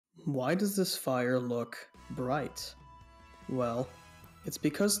Why does this fire look bright? Well, it's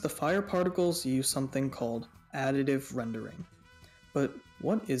because the fire particles use something called additive rendering. But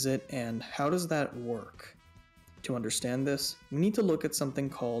what is it and how does that work? To understand this, we need to look at something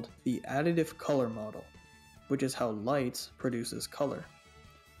called the additive color model, which is how light produces color.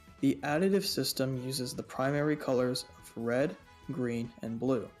 The additive system uses the primary colors of red, green, and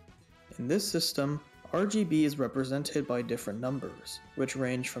blue. In this system, RGB is represented by different numbers, which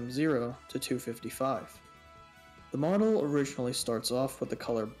range from 0 to 255. The model originally starts off with the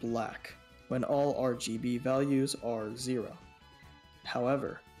color black, when all RGB values are 0.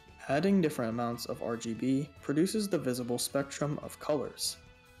 However, adding different amounts of RGB produces the visible spectrum of colors.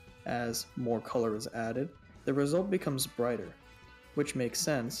 As more color is added, the result becomes brighter, which makes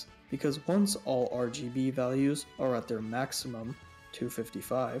sense because once all RGB values are at their maximum,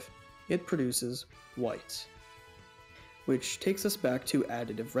 255, it produces white. Which takes us back to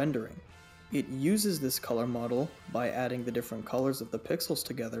additive rendering. It uses this color model by adding the different colors of the pixels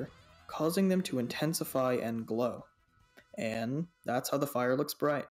together, causing them to intensify and glow. And that's how the fire looks bright.